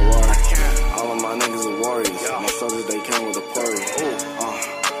take no worry. All of my niggas are warriors. My soldiers, they came with a party.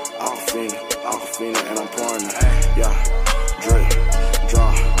 Aquafina, and I'm pouring it. Yeah, drink, draw,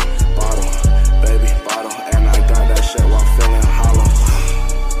 bottle, baby, bottle, and I got that shit while feeling hollow.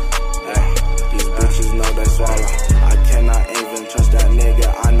 Hey, these bitches know they swallow. I cannot even trust that nigga.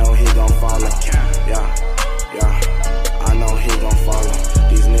 I know he gon' follow. Yeah, I know he gon' follow.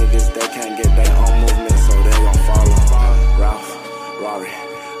 These niggas, they can't get their own movement, so they gon' follow. Rory,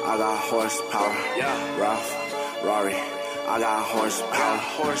 I got horsepower. Rory, I got horsepower.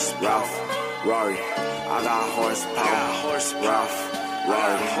 Rory, I got horsepower.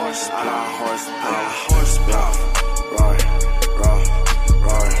 Rory, I got horsepower.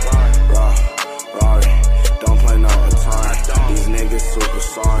 Rory, don't play no Atari. These niggas super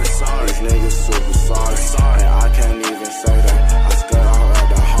sorry. Hey, I can't even say that. I skirt out at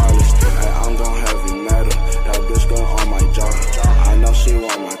the Harleys. Hey, I'm gon' heavy metal. That bitch gon' on my jaw. I know she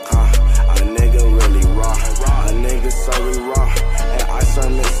want my car. A nigga really raw. A nigga so we raw. And I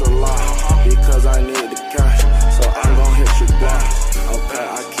submit a lot because I need the cash. So I'm gon' hit your block. Okay,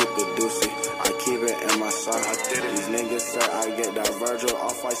 I keep it deucey. I keep it in my sock. These niggas say I get that Virgil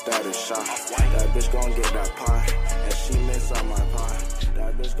off white status shot. That bitch gon' get that pie. And she miss on my pie.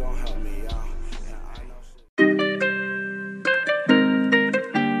 That bitch gon' help me out.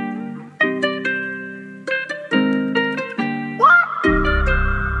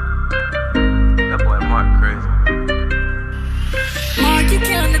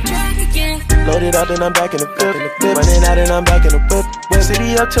 Loaded up, then I'm back in the whip. Running out, and I'm back in the whip.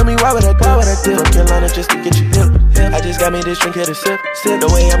 City up, tell me why would I do? From Carolina just to get you hip. I just got me this drink here to sip. The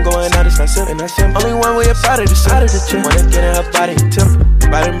way I'm going out, it's not simple. Only one way up out of the gym. Wanna get in her body and tempo.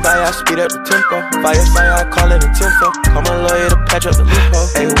 Riding by, I speed up the tempo. Fire, I call it a tempo. Call my lawyer to patch up the loophole.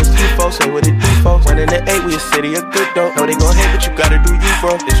 Hey, who was you folks? Say what it do, folks. 1 in the 8, we a city of good dope. Know they gon' hate, but you gotta do you,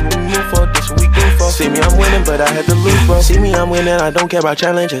 bro. This what we move for, this what we do for. See me, I'm winning, but I had to lose, bro. See me, I'm winning, I don't care about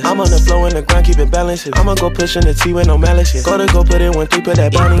challenges. I'm on the flow in the ground, keep it balanced. I'ma go pushing the T with no malice. Go put it 1-3, put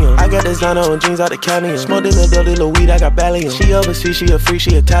that bounty on. I got designer on jeans out the county on. Smoke this little weed, I got Bally on. She overseas, she a freak,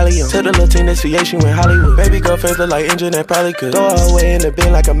 she Italian. Took the little team to CA, she went Hollywood. Baby girl face look like engine that probably could. Throw her away in the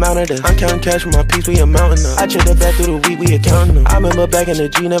bin like a mountain dust. I'm counting cash with my piece, we a mountain up. I check the back through the week, we accounting them. I remember back in the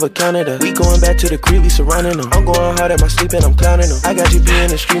G, never counted us. We going back to the creek, we surrounding them. I'm going hard at my sleep and I'm clowning them. I got GP in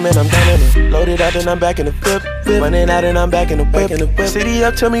the stream and I'm downing them. Loaded out and I'm back in the whip. Running out and I'm back in the whip. City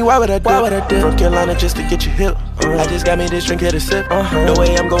up, tell me why would I do? From Carolina just to get you hip. I just got me this drink here to sip. The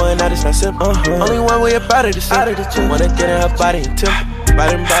way I'm going out, it's not simple. Only one way up out of the gym. Wanna get in her body and tempo.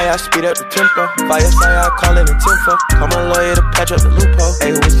 Riding by, I speed up the tempo. Fire, I call it a tempo. Call my lawyer to patch up the loophole.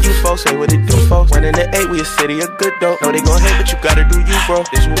 Hey, who was you for? folks, say what it do, folks. 1 in the 8, we a city of good dope. No, they gon' hate, but you gotta do you, bro.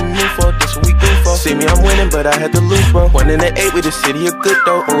 This what we move for, this what we do for. See me, I'm winning, but I had to lose, bro. 1 in the 8, we the city of good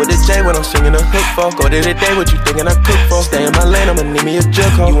dope. Or with a J, when I'm singing a hook for. Go to the day, what you thinking I cook for? Stay in my lane, I'ma need me a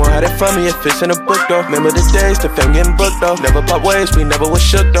jerk hole. You won't have it from me, it fits in a book, though. Remember the days, the fame getting booked, though. Never pop waves, we never was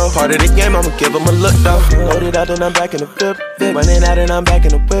shook, though. Part of the game, I'ma give them a look, though. Loaded out, then I'm back in the whip. Running out, and I'm back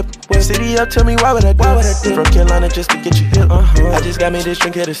in the whip. City up, tell me why would I do? From Carolina just to get you hip. I just got me this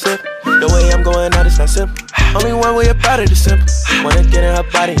drink here to sip. The way I'm going out, it's not simple. Only one way about it is simple. Wanna get in her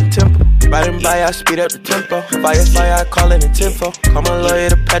body and tempo. Riding by, I speed up the tempo. Fire, I call it a tempo. Call my lawyer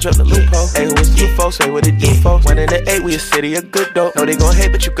to patch up the loophole. Hey, who is you folks? Say what it do, folks. 1 in the 8, we a city of good dope. No, they gon'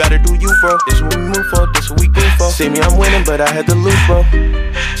 hate, but you gotta do you, bro. This what we move for, this what we do for. See me, I'm winning, but I had to lose, bro.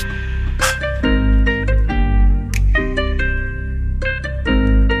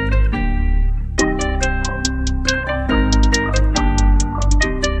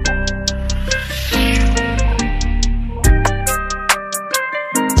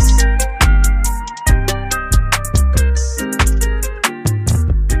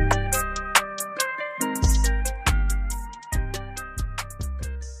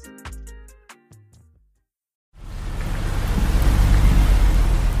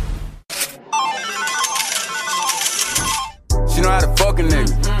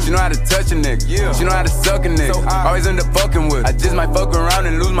 She know how to suck a nigga, always end up fucking with. I just might fuck around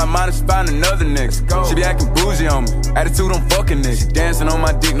and lose my mind and find another nigga. She be acting bougie on me, attitude on fucking nigga. She dancing on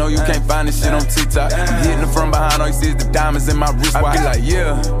my dick, no you can't find this shit on TikTok. I'm hitting her from behind, all you see is the diamonds in my wrist. I be like,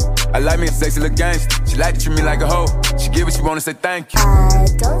 yeah, I like me a sexy little gangster. She like to treat me like a hoe, she give what she wanna say thank you. I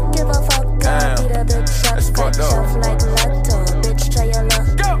don't give a fuck, I beat a bitch up, scratch off like Lotto. Bitch, try your luck.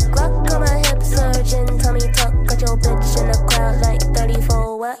 Glock on my hip, surgeon, tummy tuck. Got your bitch in the crowd like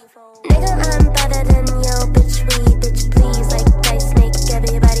 34, what? Nigga, I'm better than yo, bitch, we, bitch, please. Like Dice Snake,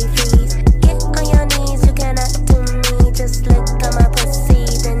 everybody freeze. Get on your knees, you cannot do me. Just lick on my pussy,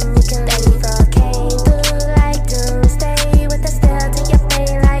 then you can leave. I came through like doomsday with the stare to your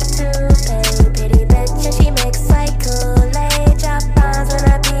face like toupee. Pretty bitch, and she makes like Kool-Aid. Drop bombs when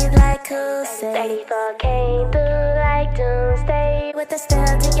I be like Kool-Aid. I came through like doomsday with the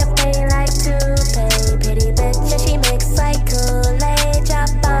stare to your face like toupee. Pretty bitch, and she makes like Kool-Aid. Drop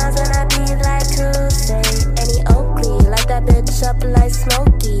bombs when I be like Kool-Aid. Any Oakley, light that bitch up like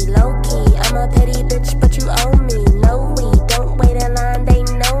Smokey. Low-key, I'm a petty bitch, but you owe me. No, we don't wait in line, they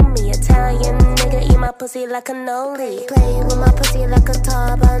know me. Italian nigga, eat my pussy like cannoli. Play with my pussy like a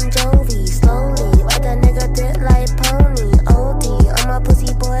Tar Bon Jovi. Slowly, ride that nigga dick like pony. OD, I'm a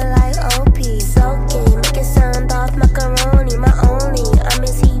pussy boy like OP. Soaking, make it sound off macaroni. My only, I'm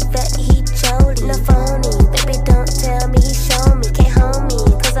his he vet, he chody. No phony, baby don't tell me, show me. Can't hold me,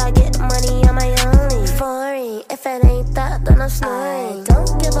 cause I get money on my only. Foreign, if it ain't that, then I'm snoring. I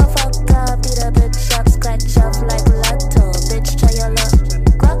don't give a fuck, I'll beat a bitch up, scratch off like Lotto. Bitch, try your luck.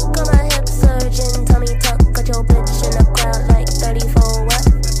 Glock on my hip, surgeon, tummy tuck. Got your bitch in the crowd like 34, what?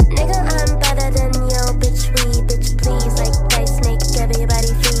 Nigga, I'm better than yo, bitch, we, bitch, please. Like Dice Snake,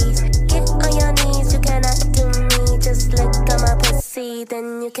 everybody freeze. Get on your knees, you cannot do me. Just lick on my pussy,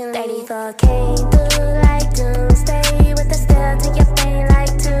 then you can leave. 34 came through like doomsday with the stare to your face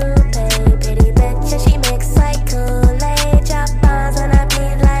like toupee. Pretty bitch, and she makes like Kool-Aid. Drop bombs when I be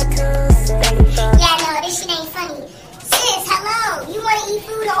like Kool-Aid. Yeah, no, this shit ain't funny. Sis, hello, you wanna eat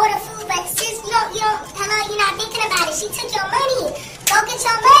food or order food, but sis, hello, you're not thinking about it. She took your money. Go get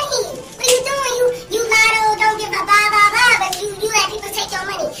your money. What you doing? You lotto, don't give a blah, blah, blah, but you let people take your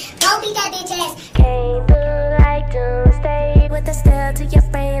money. Go beat that bitch ass. Came through like doomsday with the stare to your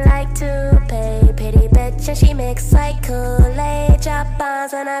brain like toupee. Pretty bitch, and she mix like Kool-Aid. Drop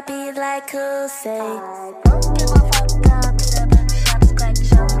bombs when I be like Kool-Aid. Don't give a fuck, I'll beat a bitch up,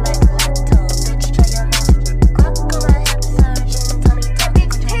 scratch off like Lotto. Bitch, try your luck. Glock on my hip, surgeon, tummy tuck.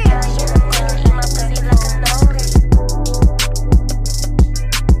 Got your guy in the crowd, eat my pussy like a noli.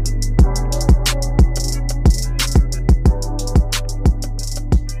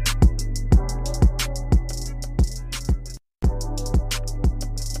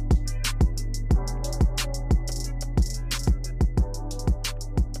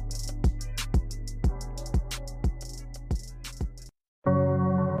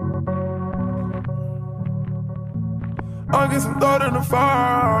 I'll get some thought in the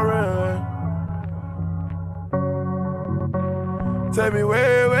fire. Take me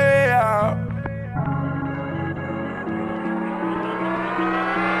way, way out.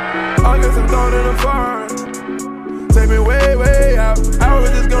 I'll get some thought in the fire. Take me way, way out. I was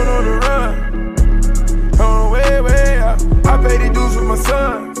just going on the run. Going way, way out. I paid these dues with my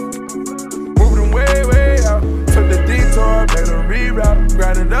sons. Moved them way, way out. Took the detour, made a reroute.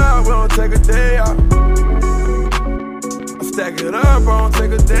 Grinding up take a day off. I stack it up, I don't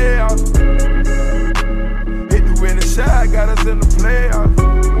take a day off. Hit the winning shot, got us in the playoffs.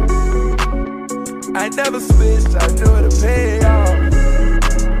 I never switched, I knew it'd pay off.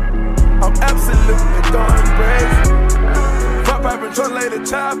 I'm absolutely going crazy. Fuck poppin' trunk, lay the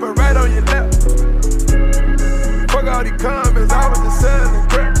chopper right on your lap. Fuck all these comments, I was just selling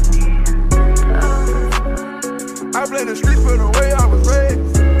crap. I blame the streets for the way I was raised.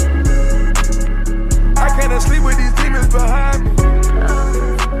 I can't sleep with these demons behind me.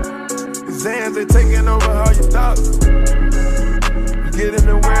 These hands, they taking over all your thoughts. You get in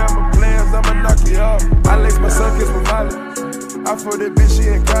the way of my plans, I'ma knock you off. I lace my son kiss with violence. I for that bitch, she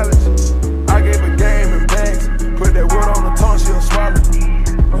in college. I gave her game and bags. Put that wood on her tongue, she'll swallow.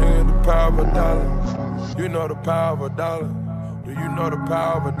 And the power of a dollar. You know the power of a dollar. Do you know the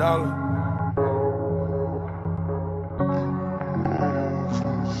power of a dollar?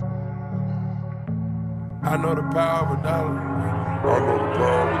 I know the power of a dollar. I know the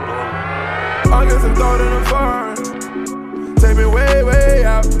power of a dollar. I guess I'm thrown in the foreign. Take me way, way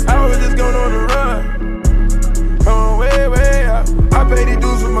out. I was just going on the run. Going way, way out. I paid these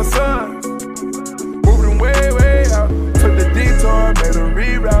dues with my son. Moved them way, way out. Took the detour, made a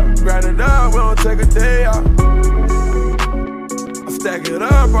reroute. Grind it up, we don't take a day off. I stack it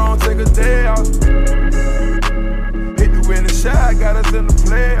up, I don't take a day off. Hit the winning shot, got us in the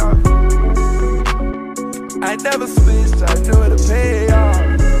playoffs. I never switched, I knew it'd pay off.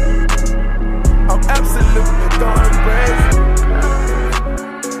 I'm absolutely going crazy.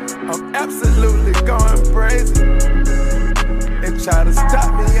 I'm absolutely going crazy. They try to stop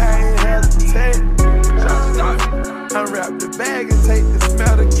me, I ain't hesitate. Unwrap the bag and take this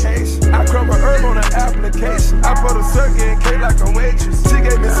medication. I crumble herb on an application. I put a circuit in cake like a waitress. She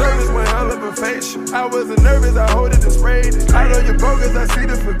gave me service when hell of a facial. I wasn't nervous, I hold it and sprayed it. I know you're bogus, I see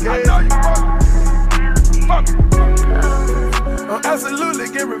the forgave. I know you bogus. I'm absolutely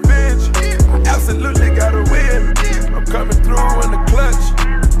get revenge. I absolutely gotta win. I'm coming through in the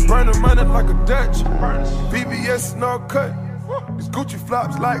clutch. Burning money like a Dutch. VVS no cut. These Gucci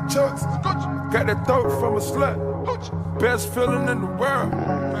flops like Chucks. Got that throat from a slut. Best feeling in the world.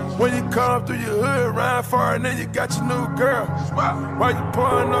 When you come through your hood, ride far and then you got your new girl. Why you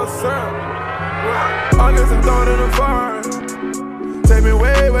pouring no syrup? August I'm throwing in the foreign. Take me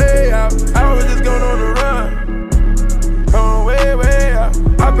way, way out. I was just going on the run. Going way, way out.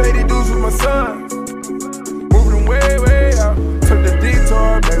 I paid these dues with my son. Moved them way, way out. Took the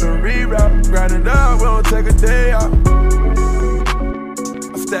detour, made a reroute. Grind it up, we don't take a day off.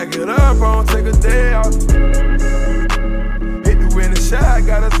 I stack it up, I don't take a day off. Hit the winning shot,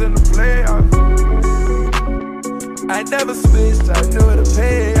 got us in the playoffs. I never switched, I knew it'd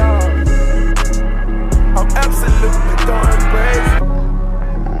pay off. I'm absolutely going crazy.